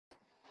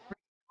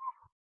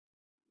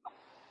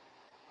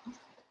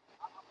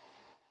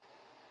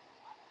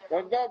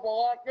Let's go,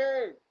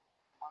 Milwaukee.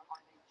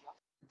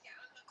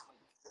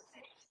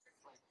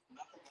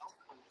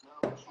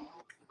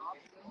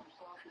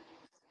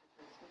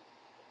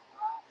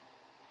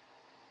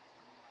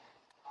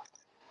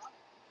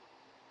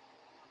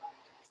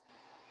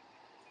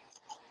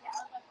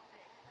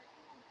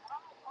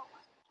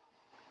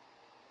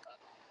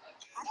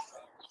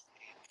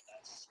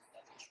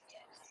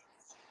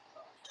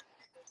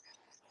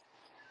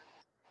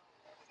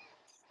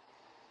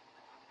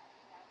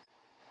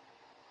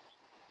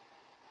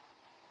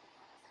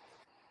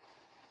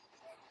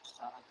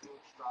 I do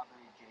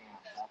strawberry jam.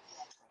 That's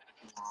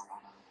wrong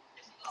on a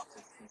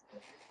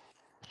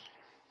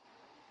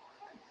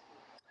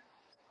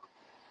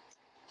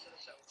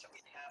So we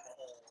have a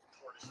whole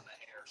tortoise in the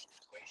hare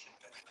situation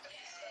going on.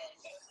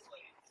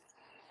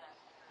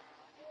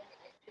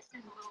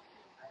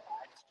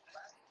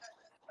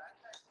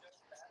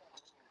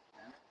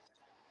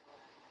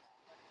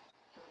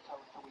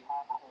 So we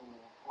have a whole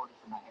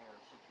tortoise in the hare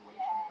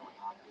situation going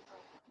on with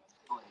the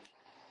display.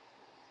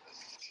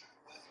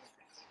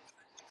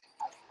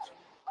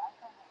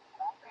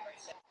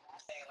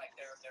 Saying like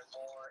they're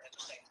more in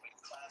the same weight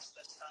class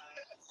this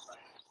time,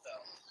 so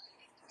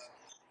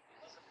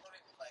those are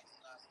pretty like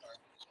last start.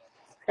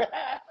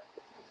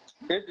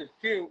 This is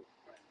cute.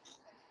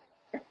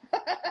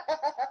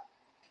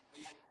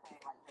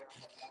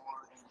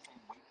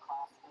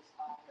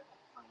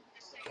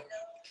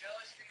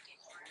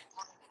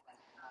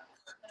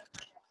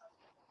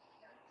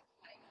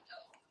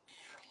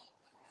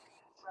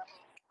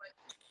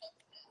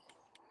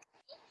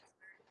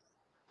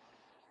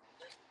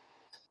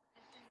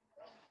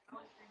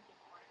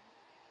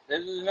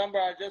 This is the number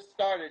I just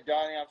started,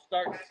 Johnny. I'm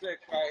starting 6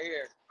 right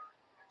here.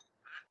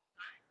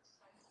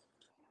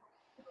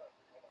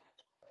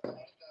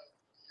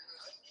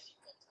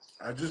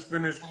 I just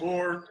finished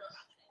 4,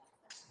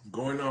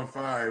 going on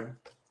 5.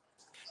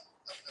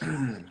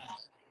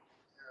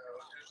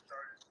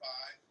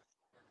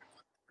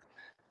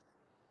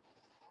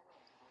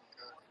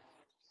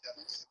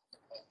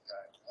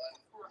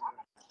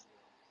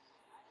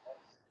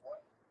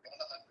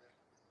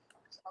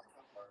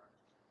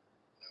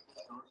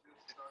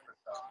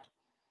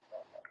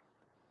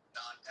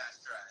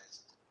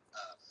 Non-pasteurized,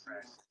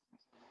 fresh.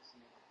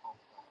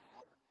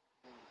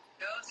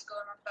 Joe's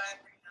going on 5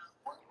 right now.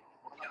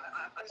 You know,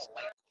 I'm a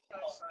light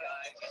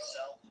guy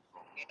myself.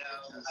 You know,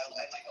 I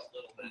like a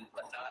little bit,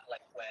 but not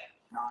like when.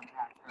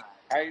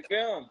 How you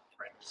feeling?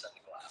 Set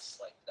the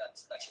glass, like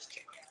that's just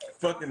kicking.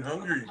 Fucking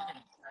hungry.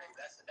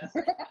 That's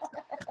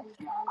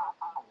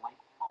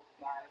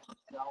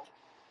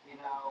You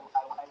know,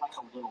 I like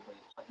a little bit,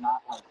 but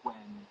not like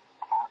when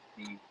half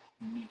the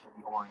meat of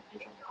the orange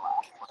is in the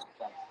glass. Like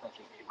that's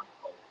just really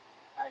cold.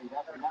 Hey,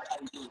 that's how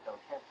you do it though.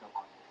 Ketchup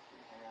on this.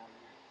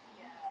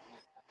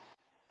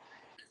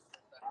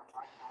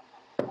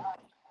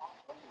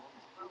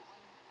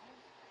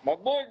 My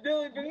boy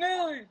Dilly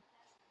Vanilli.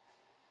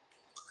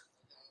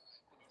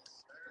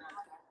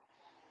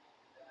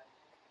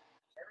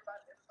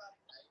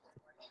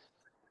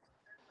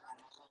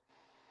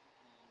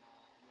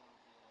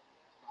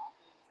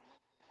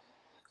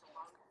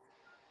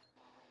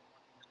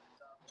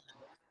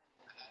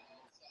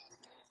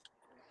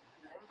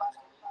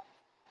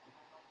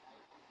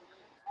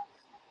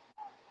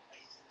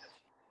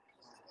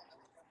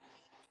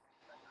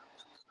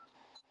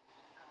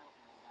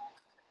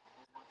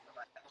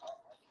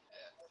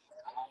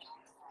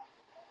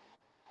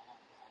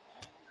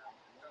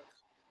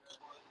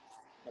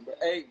 Number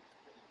 8.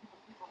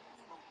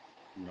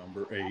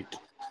 Number 8.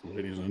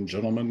 Ladies and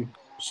gentlemen,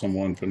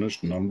 someone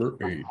finished number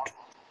 8.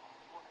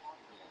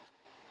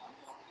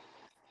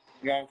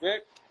 You on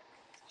 6?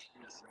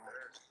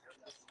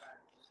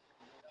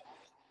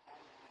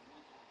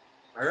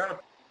 I got a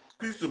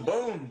piece of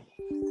bone.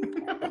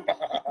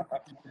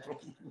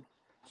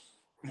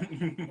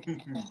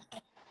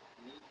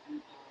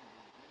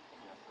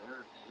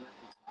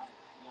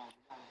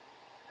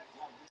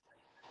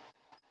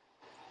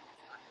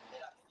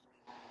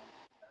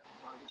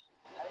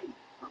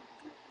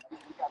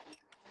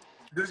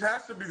 This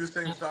has to be the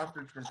same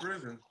sausage from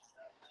prison.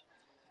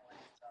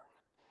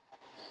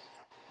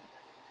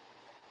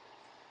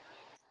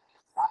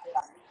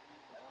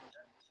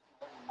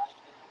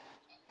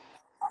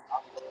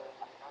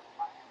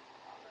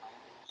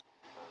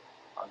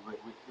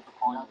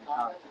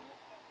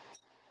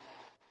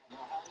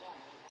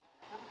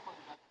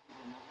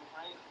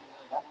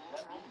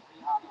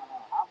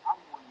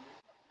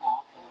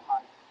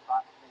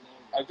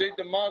 I think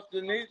the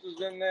monster niece is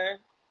in there.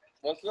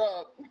 What's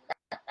up?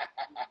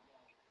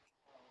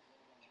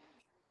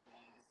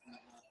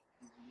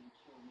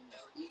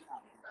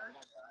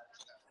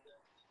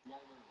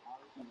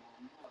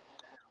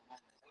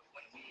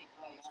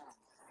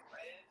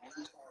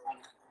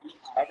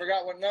 I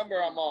forgot what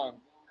number I'm on.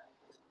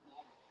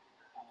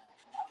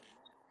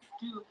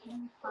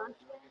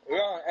 We're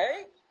on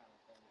 8?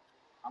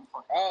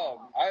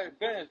 Oh, I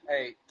finished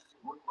 8.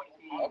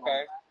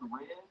 Okay.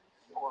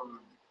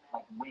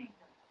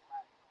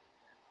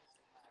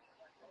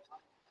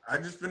 I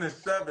just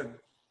finished 7.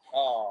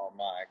 Oh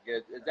my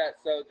goodness. Is that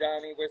so,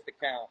 Johnny? Where's the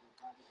count?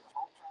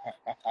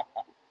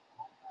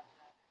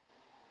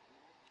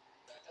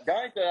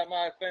 Johnny said I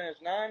might have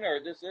finished 9, or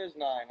this is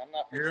 9. I'm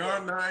not for You're sure.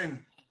 on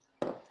 9.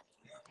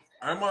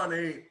 I'm on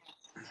 8.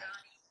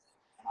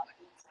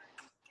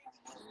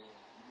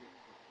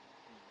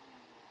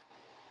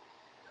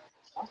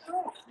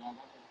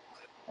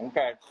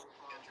 Okay.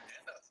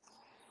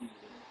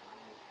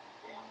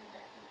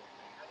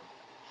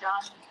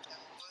 John.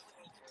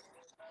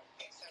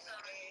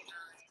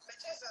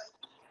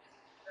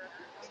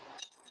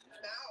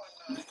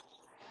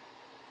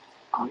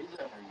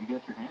 You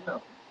get your hand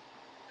up.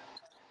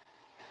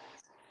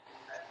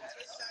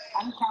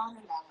 I'm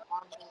counting them.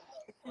 1, 2,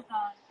 3, 4,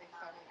 5, 6,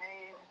 7,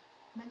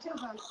 8.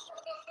 Mitch's on.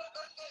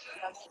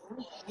 That's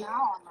now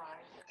on 9.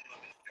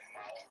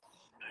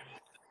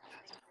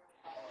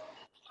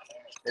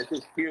 This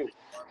is cute.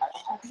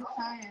 I keep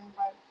saying,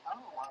 but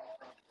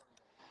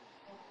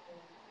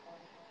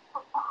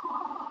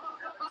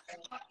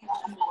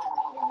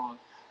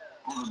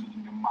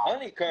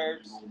Honey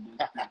curves.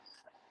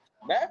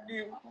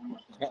 Matthew.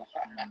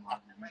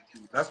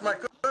 That's my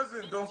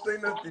cousin. Don't say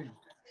nothing.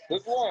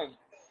 Which one?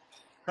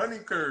 Honey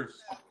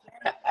curves.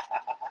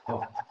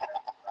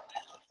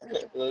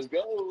 Let's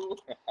go.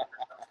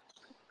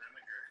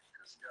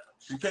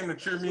 She came to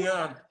cheer me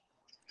on.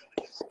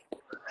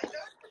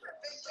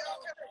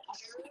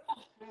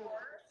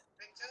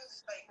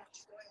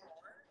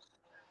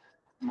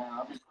 Man,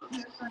 I'll be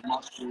putting some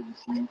mustard and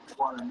some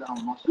watered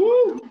down mustard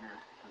vinegar.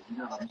 Because you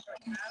gotta make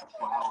it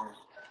for hours.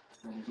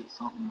 Then you get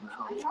something to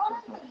help I you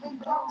noticed cut that that they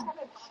shit don't down.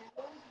 kind of choose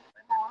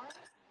more.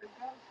 You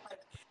guys like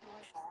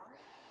doing more.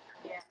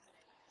 Yeah.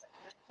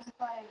 It's just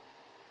like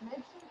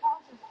Mitch and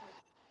Couch is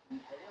just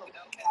 $2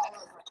 like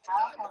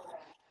half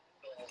already.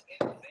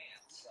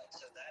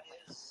 So that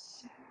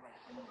is.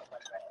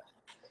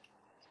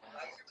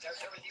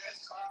 When you guys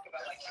talk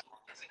about like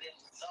if it is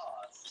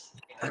sauce,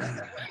 what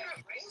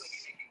you're basically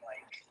thinking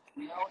like.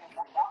 You know, and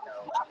that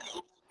was not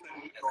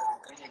illegal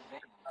in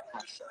advance.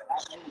 That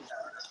is,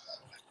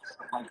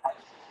 like,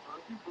 so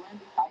if you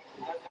blend it,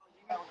 you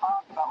know,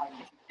 talk about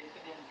like if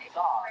it is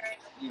sauce,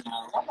 you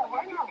know, like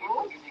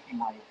you'd be making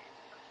like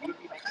you'd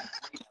be making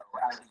burrito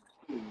out of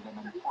food and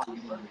then pouring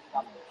it in your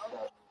stomach.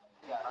 So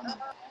yeah, I mean,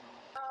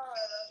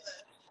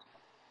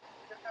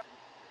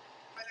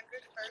 A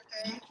good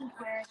birthday. Mitch is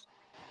wearing.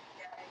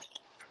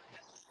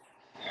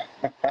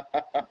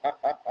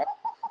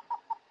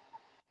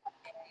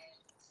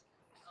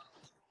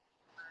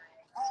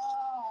 Oh,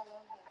 I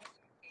love it.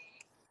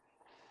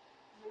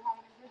 You're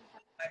having a good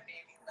birthday. My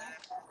baby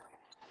laugh.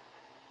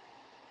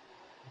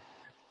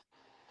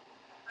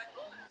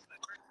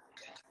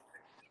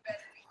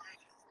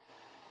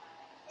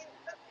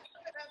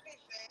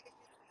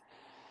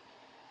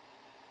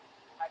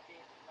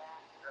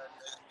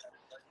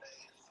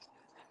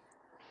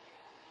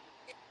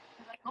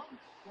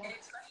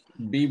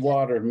 Be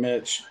water,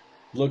 Mitch.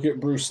 Look at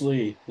Bruce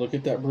Lee. Look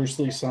at that Bruce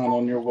Lee sign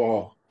on your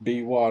wall.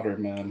 Be water,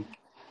 man.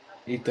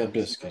 Eat that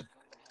biscuit.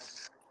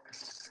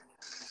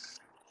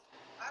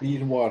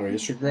 Eat water.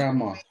 It's your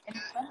grandma.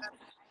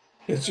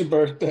 It's your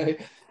birthday.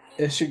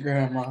 It's your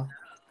grandma.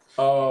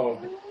 Oh,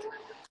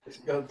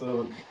 she got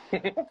the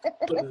put it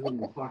in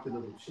the pocket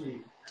of the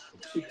cheek.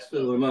 The cheek's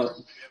filling up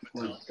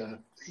like a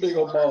big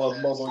old ball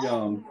of bubble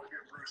gum.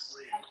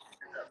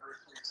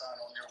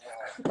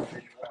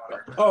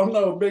 Oh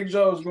no, Big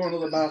Joe's going to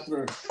the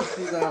bathroom.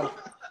 He's out.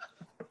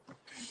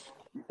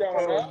 You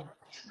throwing up?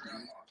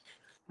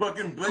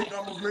 Fucking Blake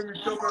almost made me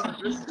choke on the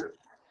biscuit.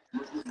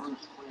 look at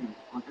Bruce Lee.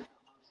 Look at the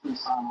Bruce Lee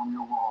sign on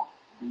your wall.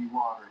 Be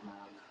water,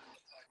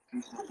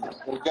 man.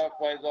 What's up,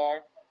 Quasar?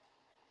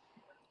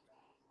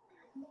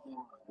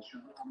 It's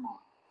your grandma.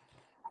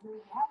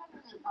 You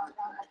haven't even gone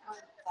down the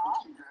first stop.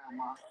 It's your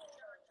grandma.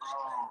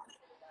 Oh,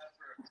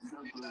 it's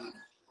good.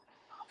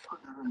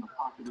 Putting it in the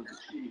pocket of the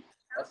cheek.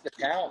 That's the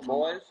count,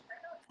 boys.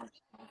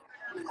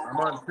 I'm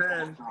on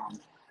 10.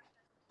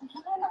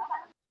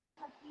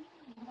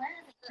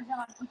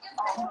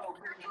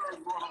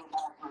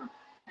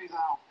 He's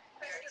out.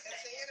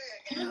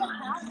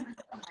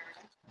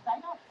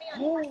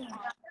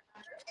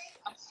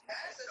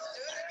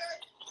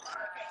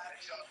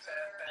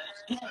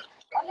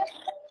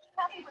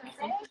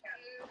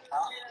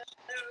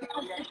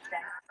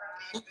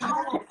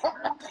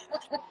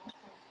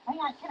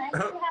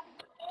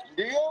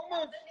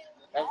 Diomas.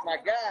 That's my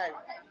guy.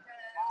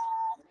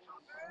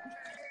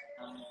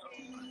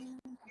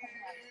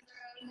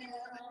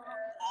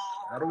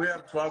 How do we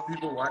have 12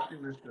 people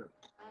watching this shit?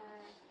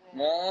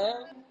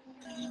 No.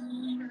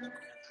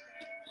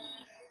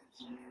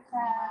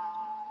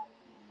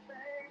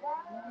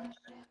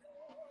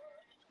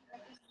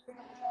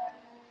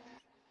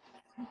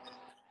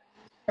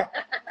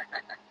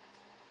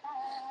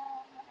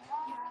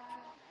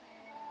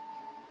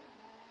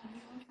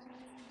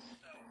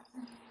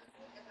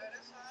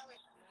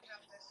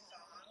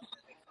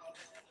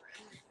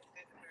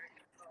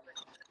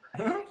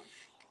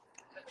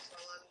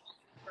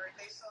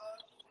 Birthday song,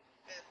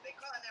 and they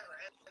call it never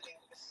ending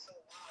because it's so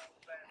long,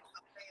 but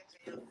I'll bring it to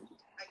you.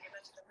 I give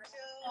it to the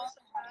Brazil.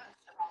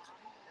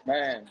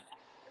 Man.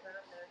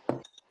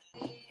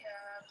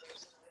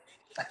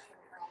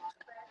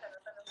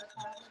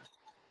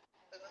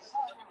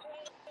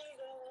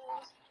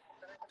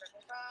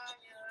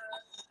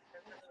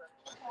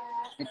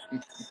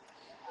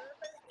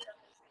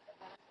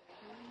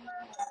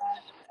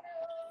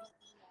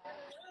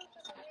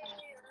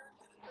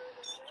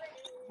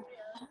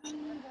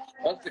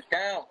 What's the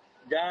count,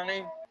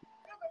 Johnny?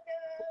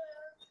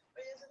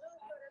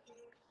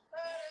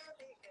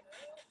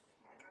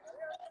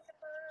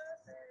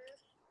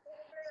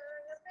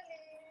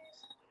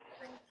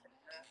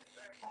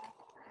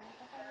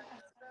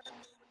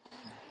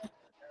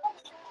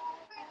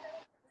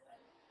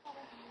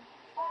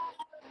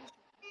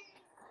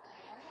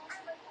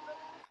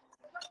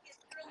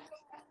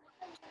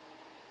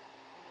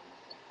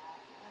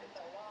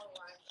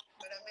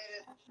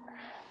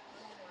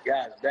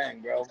 God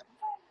dang, bro.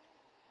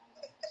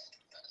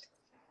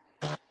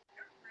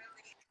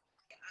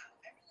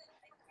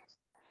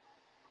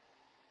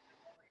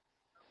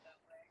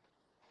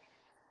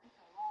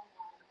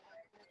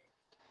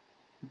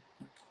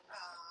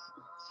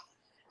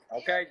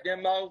 Okay,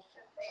 demos.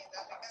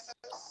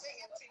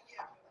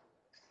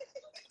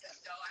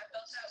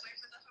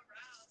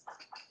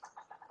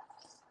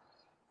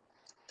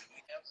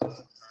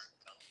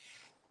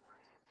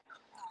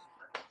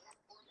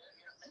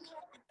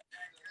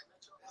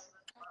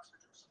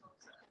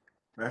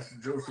 Master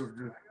Joseph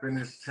just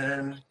finished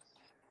 10.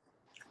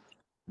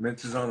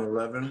 Mitch is on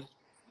 11.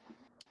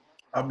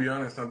 I'll be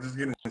honest, I'm just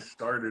getting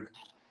started.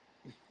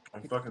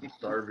 I'm fucking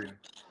starving.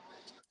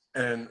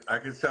 And I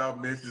can tell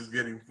Mitch is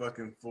getting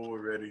fucking full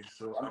already,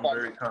 so I'm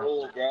very confident.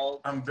 Full, bro.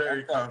 I'm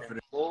very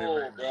confident. Full,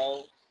 right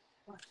bro.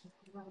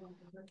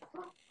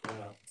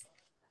 Yeah.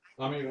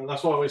 I mean,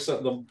 that's why we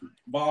set the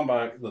bomb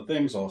back, the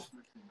things off.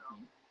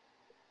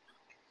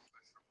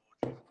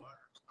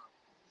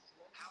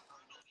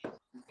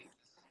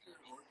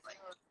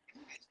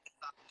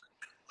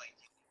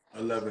 now.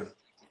 11.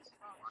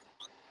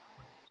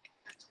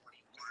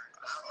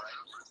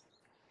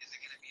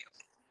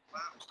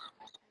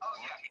 Oh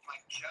yeah,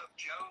 like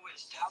Joe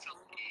is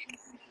definitely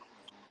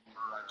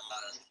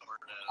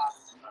sort of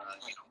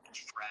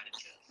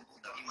strategist.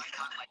 So he might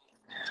not like,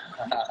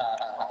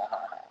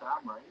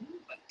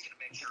 but to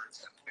make sure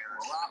it's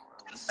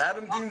embarrassing.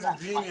 Adam Dean's a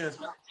genius.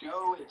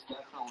 Joe is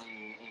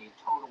definitely a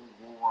total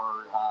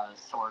war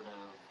sort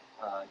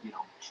of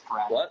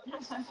strategist. What?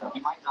 So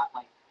he might not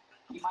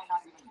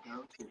even go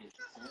to his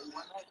full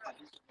limit, but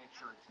just to make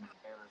sure it's an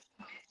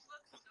embarrassment.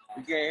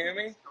 You can't hear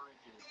me?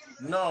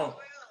 No,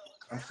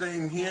 I'm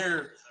saying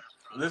here,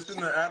 listen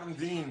to Adam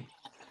Dean.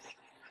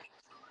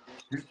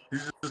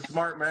 He's a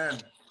smart man.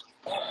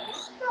 The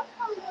eyes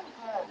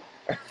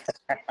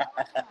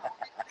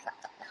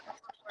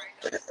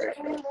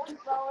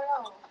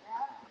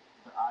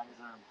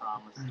are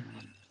promising.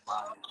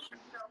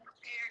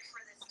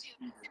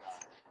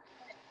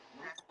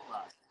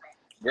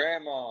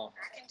 Grandma.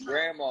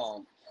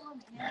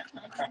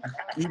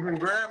 Even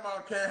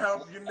grandma can't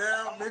help you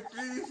now,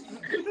 Mitchie.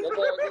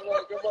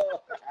 Come on.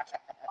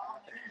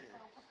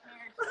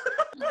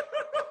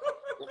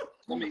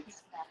 Let me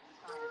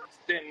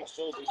stand my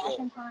shoulders up.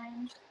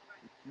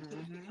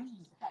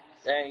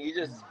 Dang,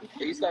 you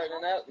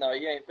starting out? No,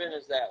 you ain't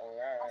finished that one. All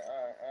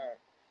right.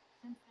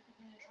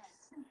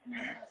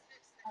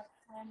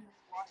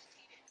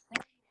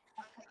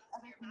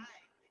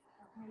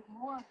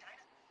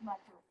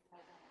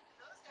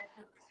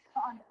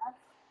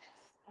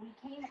 We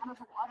came out of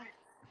the water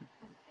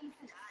with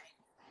faces,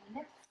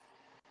 lips,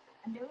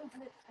 and nose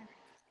lips, and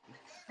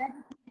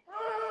vegetated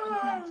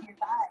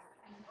nearby,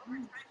 and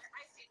grew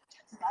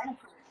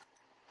dinosaurs.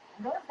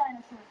 And those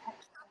dinosaurs had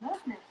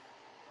explosives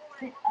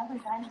that other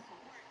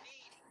dinosaurs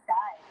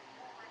died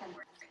from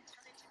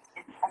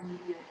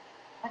immediately.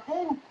 But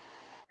then,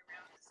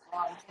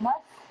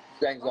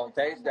 Things don't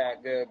taste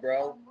that good,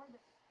 bro.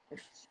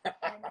 You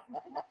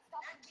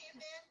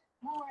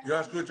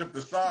gotta switch up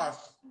the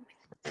sauce.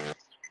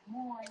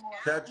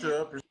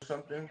 Ketchup or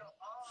something.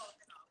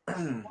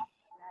 I'm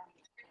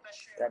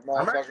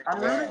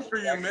rooting for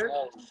you, Mitch.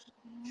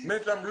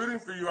 Mitch, I'm rooting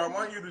for you. I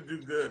want you to do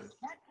good.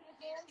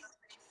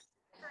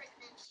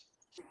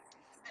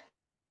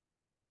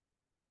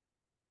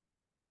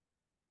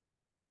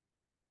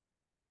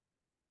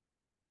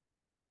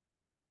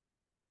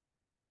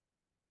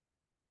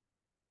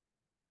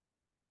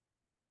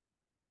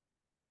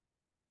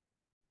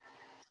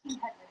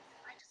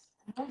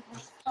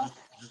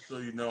 Just so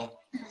you know.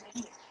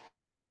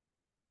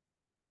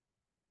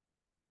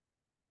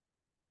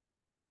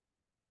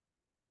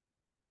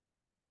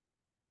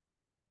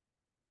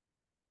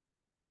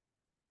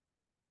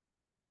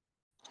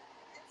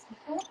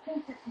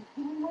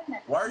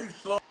 Why are you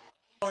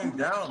slowing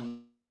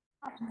down?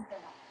 I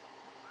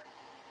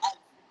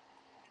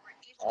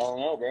don't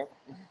know, bro.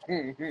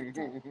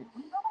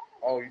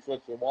 Oh, you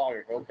switched the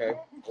water. Okay.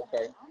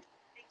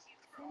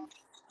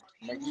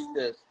 I'm gonna eat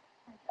this.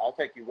 I'll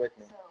take you with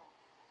me.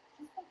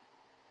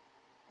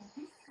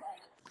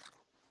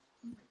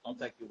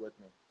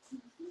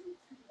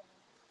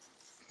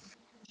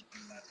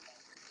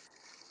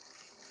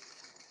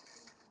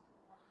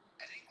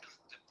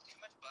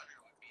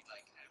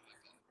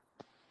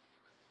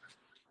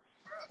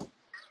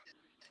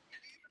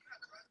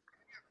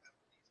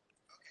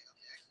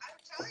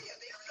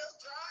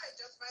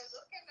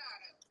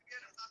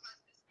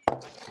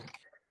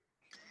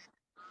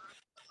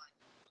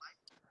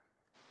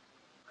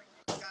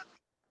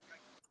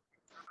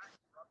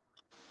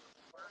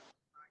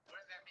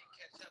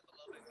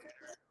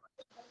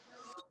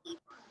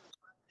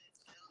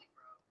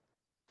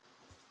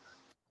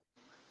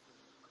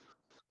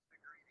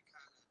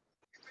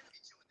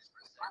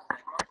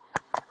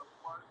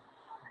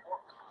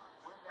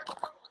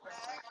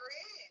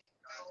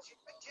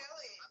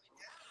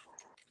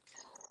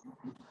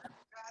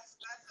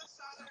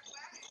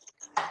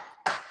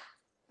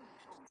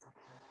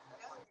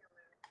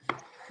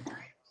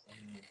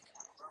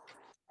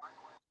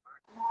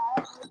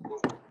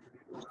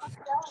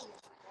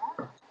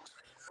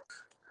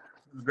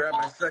 Grab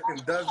my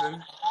second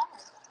dozen.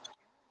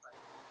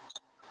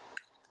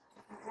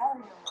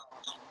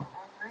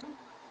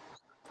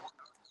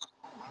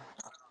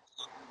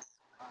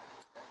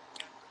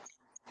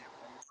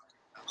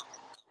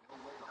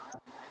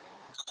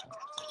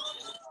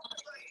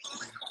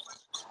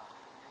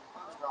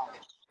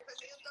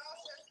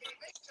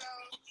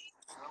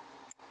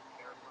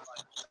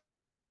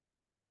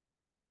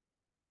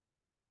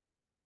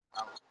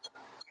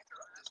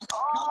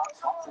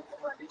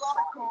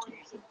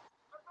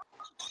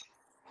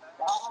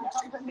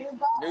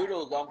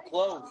 Noodles, I'm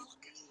close.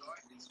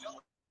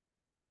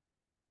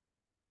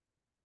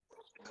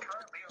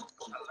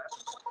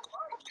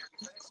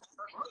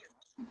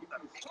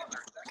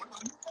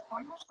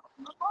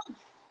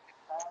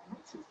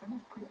 Mitch has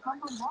finished pick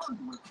number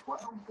 1 with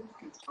 12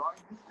 biscuits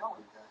starting his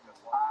going.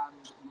 And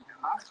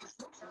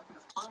Massachusetts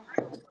is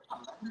currently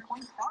 11.5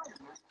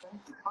 minutes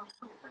into first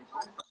place. They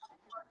both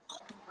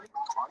second place,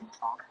 White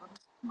Thompson,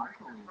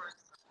 Michael.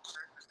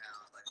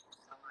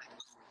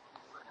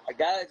 I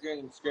got a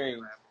green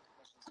screen,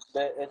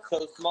 but it's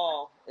so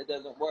small it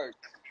doesn't work.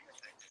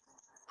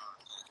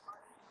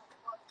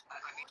 I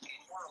mean,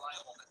 he's more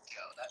reliable than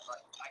Joe. That's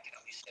like, I can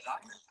at least say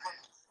that.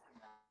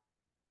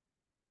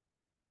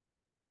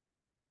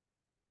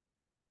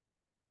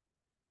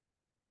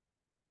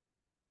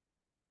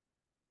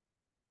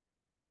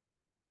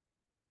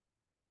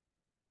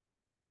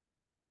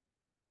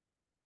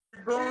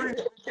 Going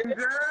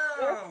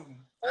down.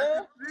 I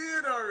can see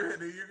it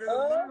already. You're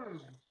gonna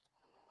lose.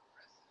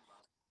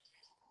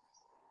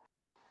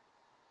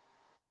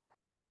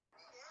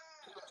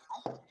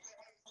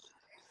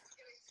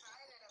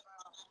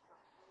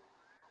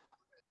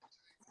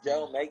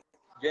 Joe, make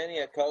Jenny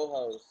a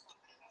co-host.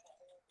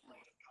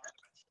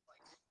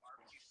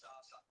 Barbecue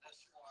sauce on this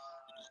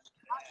one.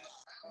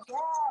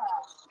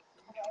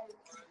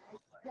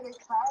 Get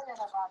excited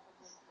about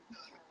this.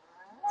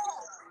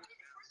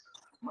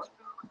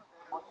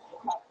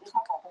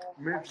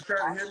 Mitch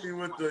trying to hit me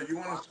with the, you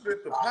want to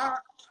split the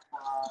pot?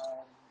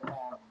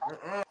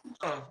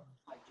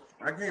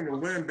 I came to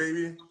win,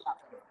 baby.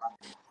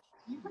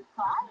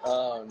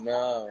 Oh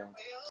no.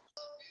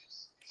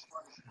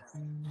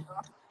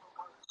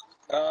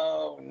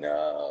 Oh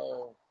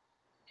no.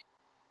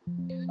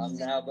 I'm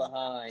now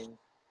behind.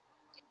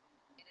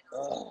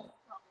 Oh.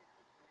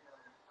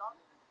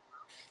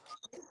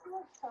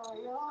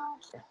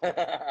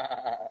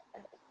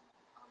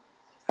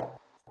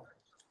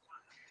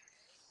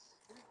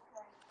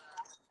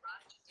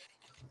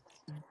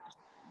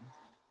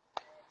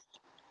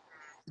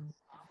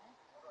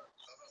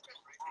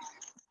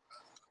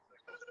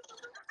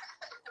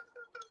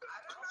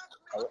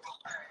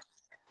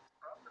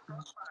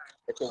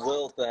 It's a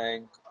will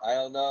thing. I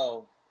don't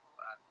know.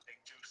 Big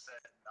Joe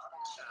said, not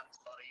a chance,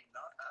 buddy.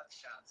 Not a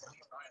chance.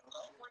 He's not in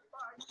love with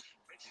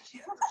Mitch is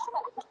yet.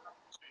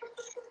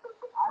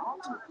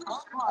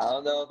 I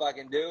don't know if I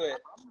can do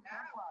it.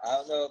 I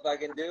don't know if I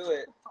can do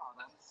it.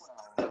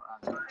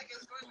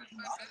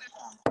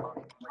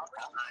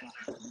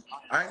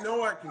 I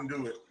know I can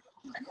do it.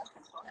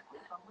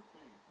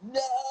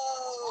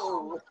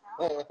 No!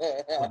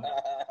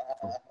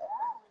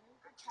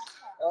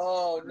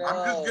 Oh no!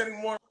 I'm just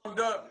getting warmed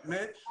up,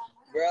 Mitch.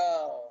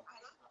 Bro.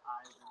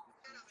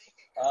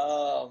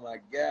 Oh my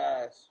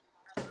gosh.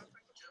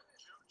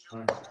 I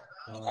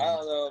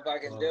don't know if I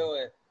can do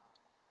it.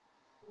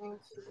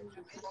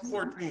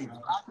 14.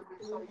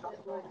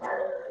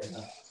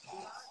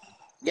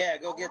 Yeah,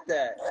 go get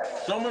that.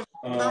 Someone's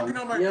knocking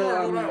on my door. Yeah,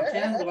 I Hold mean, on. I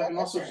can, but I can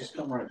also just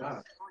come right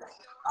back.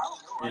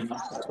 And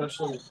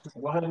especially,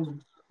 go ahead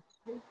and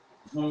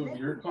move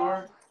your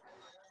car.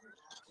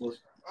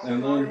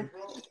 And then,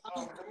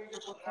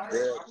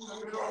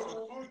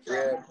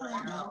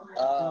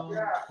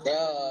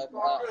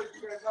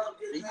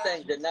 These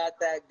things are not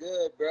that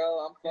good,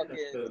 bro. I'm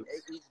fucking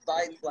each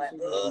bite's like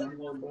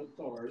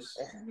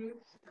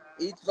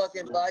each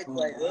fucking bite's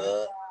like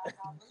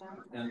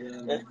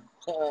and then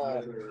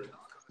either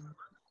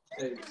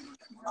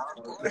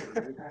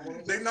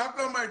They knocked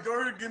on my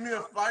door to give me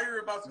a flyer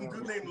about some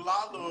dude named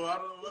Lalo. I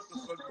don't know what the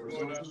fuck is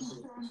going on.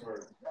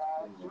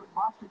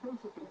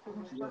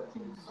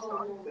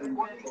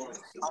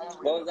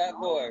 What was that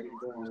for?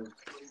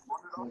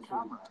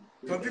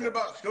 Something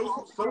about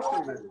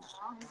socialism.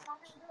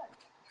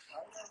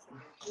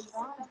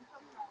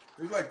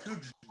 There's like 2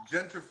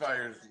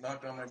 gentrifiers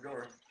knocked on my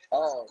door.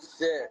 Oh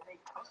shit.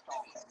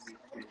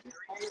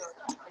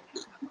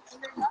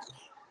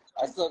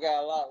 I still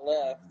got a lot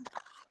left.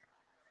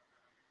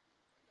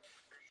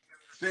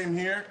 Same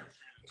here.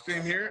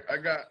 Same here.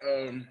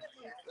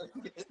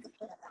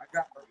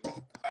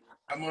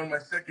 I'm on my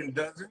second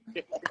dozen.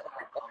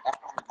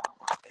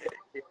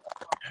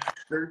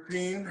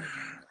 13.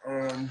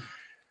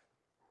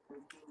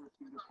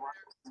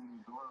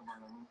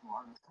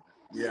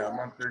 Yeah, I'm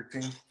on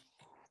 13.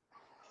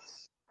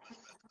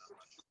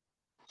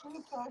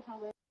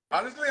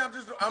 Honestly,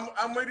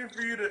 I'm waiting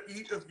for you to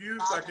eat a few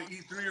so I can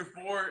eat 3 or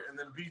 4 and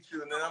then beat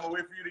you, and then I'm gonna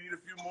wait for you to eat a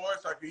few more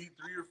so I can eat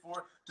 3 or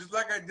 4, just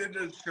like I did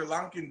to Sri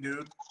Lankan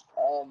dude.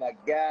 Oh my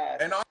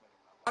god. And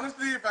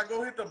honestly, if I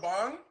go hit the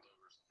bong,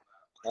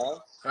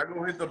 if I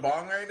go hit the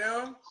bong right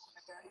now,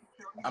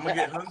 I'm gonna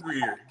get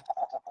hungrier.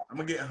 I'm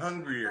gonna get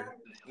hungrier.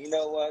 You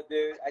know what,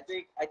 dude? I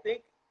think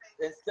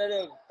instead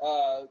of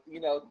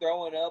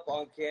throwing up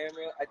on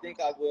camera, I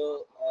think I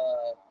will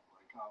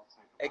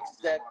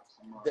accept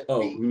defeat.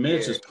 Oh,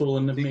 Mitch here is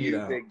pulling the to meat you,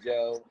 out. Big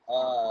Joe.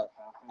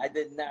 I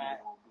did not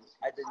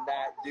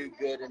do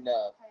good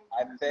enough.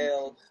 I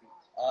failed.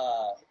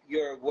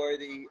 You're a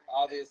worthy,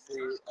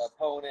 obviously,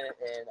 opponent,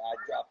 and I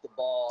dropped the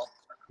ball.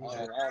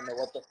 I don't know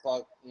what the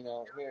fuck,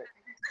 here.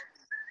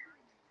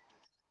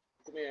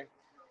 Come here.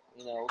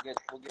 We'll get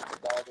the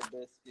dog a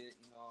biscuit.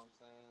 You know what I'm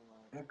saying?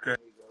 Like, Okay.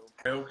 there you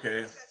go.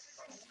 Okay.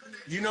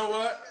 You know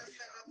what?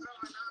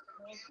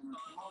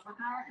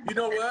 You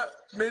know what,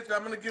 Mitch?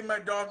 I'm gonna give my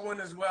dog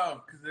one as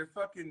well because they're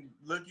fucking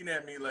looking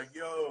at me like,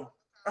 yo.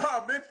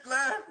 Oh, Mitch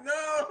laughed.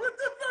 No, what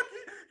the fuck?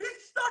 He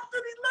stopped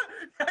and he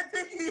laughed. I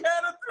think he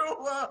had to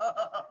throw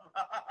up.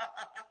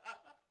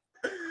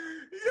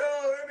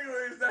 Yo,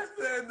 anyways, that's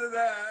the end of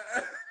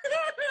that.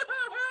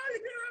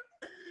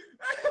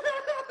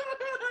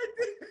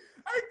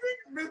 I think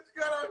Mitch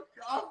got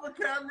off the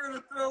camera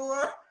to throw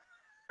up.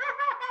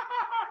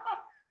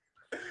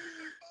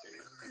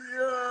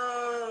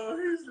 Yo,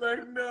 he's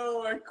like,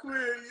 no, I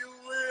quit. You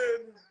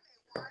win.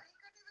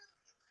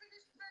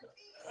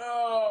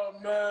 Oh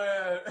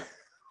man.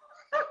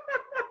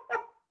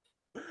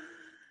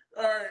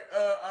 All right,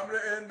 I'm gonna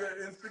end the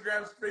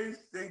Instagram space.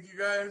 Thank you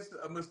guys.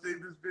 I'm gonna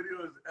save this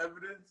video as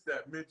evidence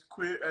that Mitch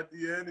quit at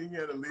the end and he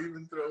had to leave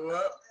and throw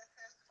up.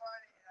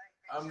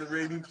 I'm the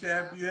reigning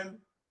champion.